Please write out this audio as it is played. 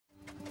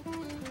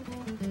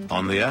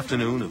On the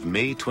afternoon of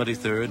May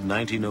 23rd,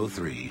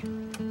 1903,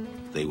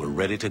 they were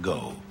ready to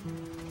go.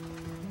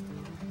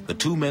 The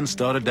two men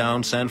started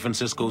down San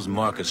Francisco's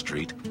Market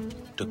Street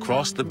to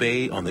cross the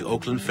bay on the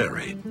Oakland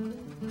Ferry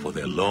for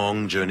their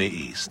long journey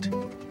east.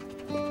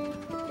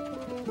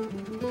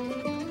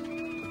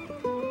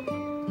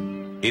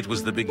 It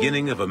was the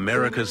beginning of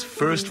America's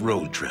first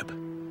road trip,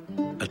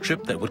 a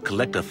trip that would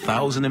collect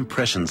 1,000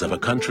 impressions of a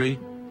country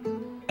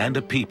and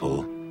a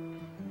people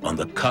on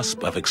the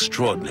cusp of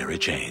extraordinary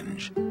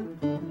change.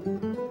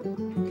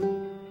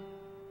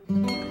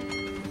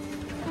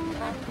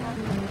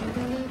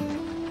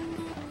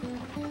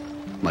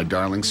 My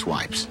darling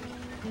Swipes,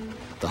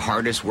 the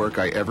hardest work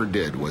I ever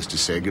did was to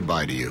say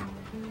goodbye to you.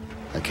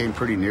 I came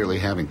pretty nearly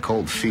having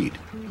cold feet.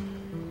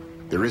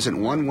 There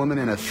isn't one woman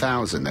in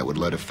 1,000 that would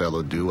let a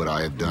fellow do what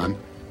I have done,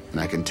 and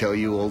I can tell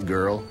you, old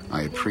girl,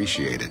 I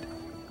appreciate it.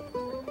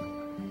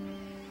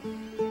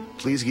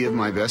 Please give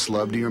my best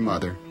love to your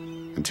mother,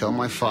 and tell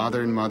my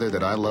father and mother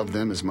that I love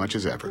them as much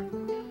as ever.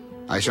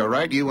 I shall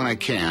write you when I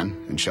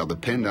can, and shall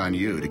depend on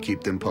you to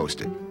keep them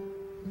posted.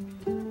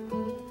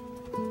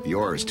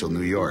 Yours till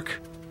New York,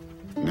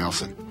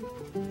 Nelson.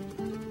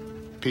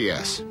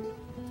 P.S.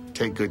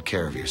 Take good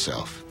care of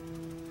yourself,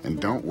 and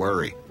don't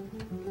worry.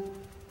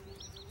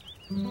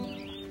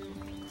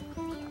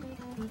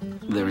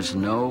 There is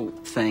no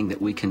thing that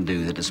we can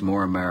do that is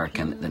more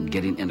American than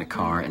getting in a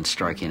car and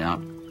striking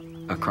out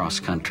across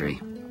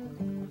country.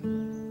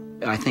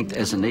 I think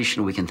as a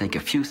nation we can think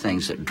of few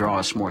things that draw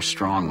us more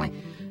strongly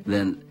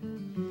than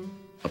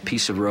a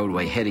piece of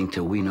roadway heading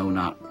to we know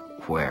not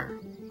where.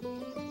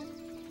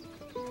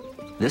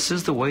 This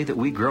is the way that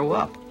we grow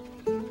up.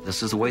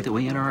 This is the way that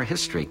we enter our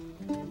history.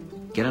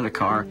 Get in a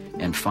car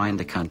and find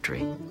the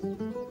country.